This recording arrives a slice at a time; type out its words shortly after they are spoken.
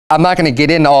I'm not going to get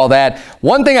into all that.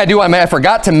 One thing I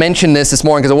forgot to mention this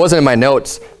morning because it wasn't in my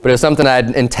notes, but it was something I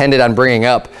intended on bringing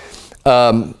up.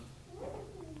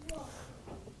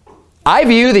 I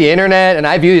view the internet and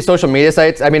I view these social media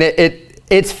sites, I mean,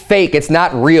 it's fake. It's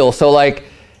not real. So like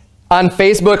on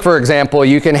Facebook, for example,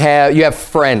 you have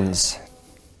friends,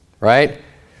 right?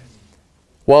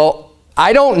 Well,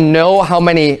 I don't know how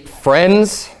many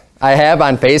friends I have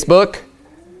on Facebook.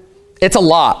 It's a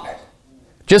lot.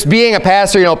 Just being a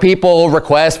pastor, you know, people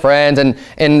request friends, and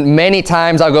many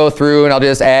times I'll go through and I'll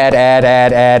just add,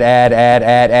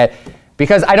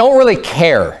 because I don't really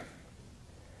care.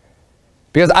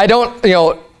 Because I don't, you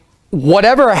know,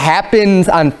 whatever happens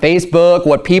on Facebook,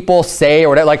 what people say or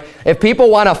whatever, like if people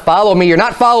want to follow me, you're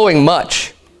not following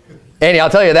much. Andy, I'll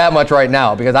tell you that much right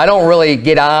now, because I don't really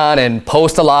get on and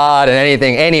post a lot and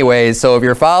anything anyways. So if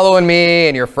you're following me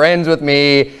and you're friends with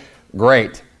me,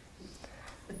 great.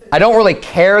 I don't really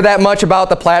care that much about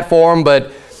the platform,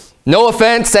 but no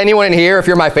offense to anyone in here, if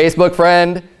you're my Facebook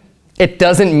friend, it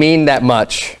doesn't mean that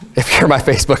much if you're my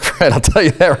Facebook friend. I'll tell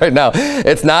you that right now.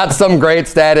 It's not some great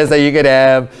status that you could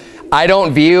have. I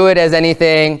don't view it as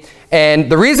anything.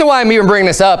 And the reason why I'm even bringing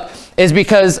this up is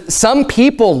because some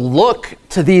people look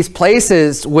to these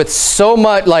places with so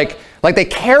much, like they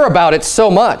care about it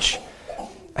so much.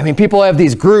 I mean, people have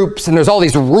these groups and there's all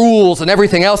these rules and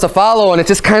everything else to follow, and it's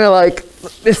just kind of like,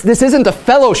 this isn't a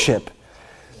fellowship.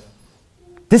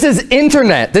 This is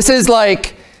internet. This is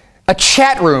like a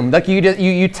chat room. Like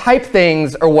you type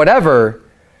things or whatever.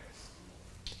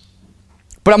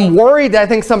 But I'm worried that I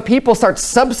think some people start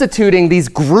substituting these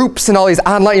groups and all these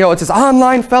online, you know, it's this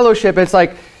online fellowship. It's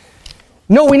like,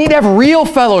 no, we need to have real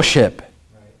fellowship.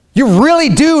 You really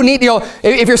do need, you know,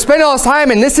 if you're spending all this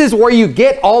time and this is where you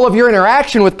get all of your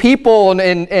interaction with people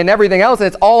and everything else, and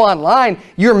it's all online,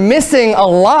 you're missing a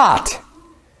lot.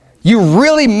 You're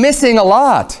really missing a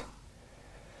lot.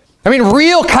 I mean,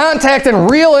 real contact and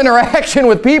real interaction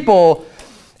with people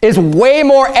is way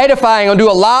more edifying and do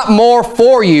a lot more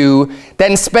for you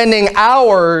than spending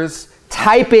hours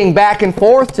typing back and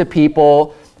forth to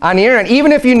people on the internet,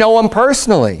 even if you know them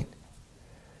personally.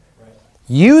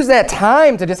 Use that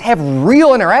time to just have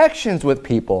real interactions with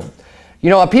people. You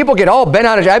know, people get all bent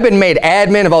out of it. I've been made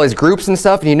admin of all these groups and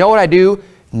stuff, and you know what I do?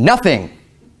 Nothing.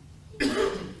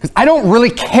 Because I don't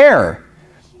really care.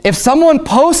 If someone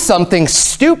posts something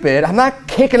stupid, I'm not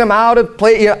kicking them out of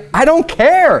play. You know, I don't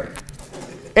care.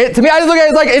 To me, I just look at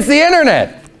it like it's the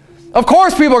internet. Of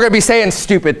course people are going to be saying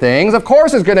stupid things. Of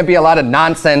course there's going to be a lot of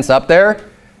nonsense up there.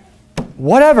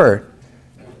 Whatever.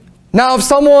 Now, if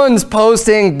someone's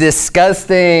posting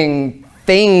disgusting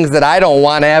things that I don't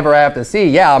want to ever have to see,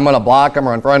 yeah, I'm going to block them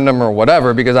or unfriend them or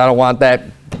whatever, because I don't want that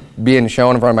being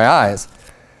shown in front of my eyes.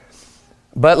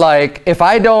 But like, if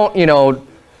I don't, you know,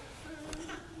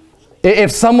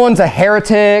 if someone's a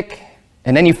heretic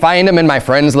and then you find them in my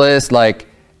friends list, like,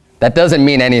 that doesn't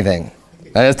mean anything.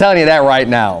 I'm just telling you that right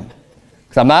now.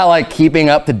 Because I'm not like keeping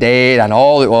up to date on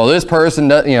all, well, this person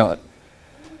does, you know.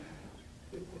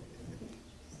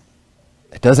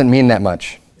 It doesn't mean that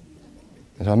much.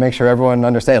 So I'll make sure everyone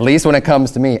understands, at least when it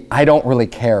comes to me, I don't really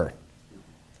care.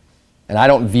 And I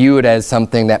don't view it as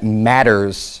something that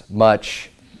matters much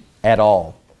at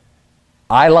all.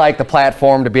 I like the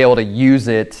platform to be able to use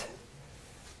it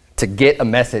to get a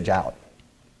message out.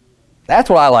 That's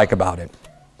what I like about it.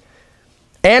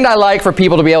 And I like for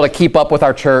people to be able to keep up with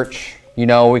our church. You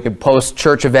know, we could post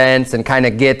church events and kind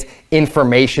of get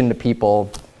information to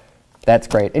people. That's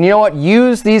great. And you know what?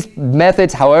 Use these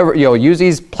methods however, you know, use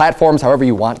these platforms however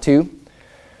you want to.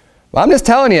 Well, I'm just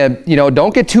telling you, you know,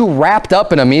 don't get too wrapped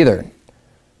up in them either.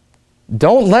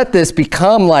 Don't let this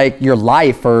become like your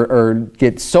life or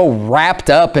get so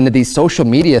wrapped up into these social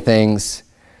media things.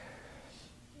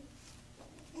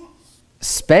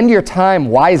 Spend your time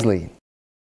wisely.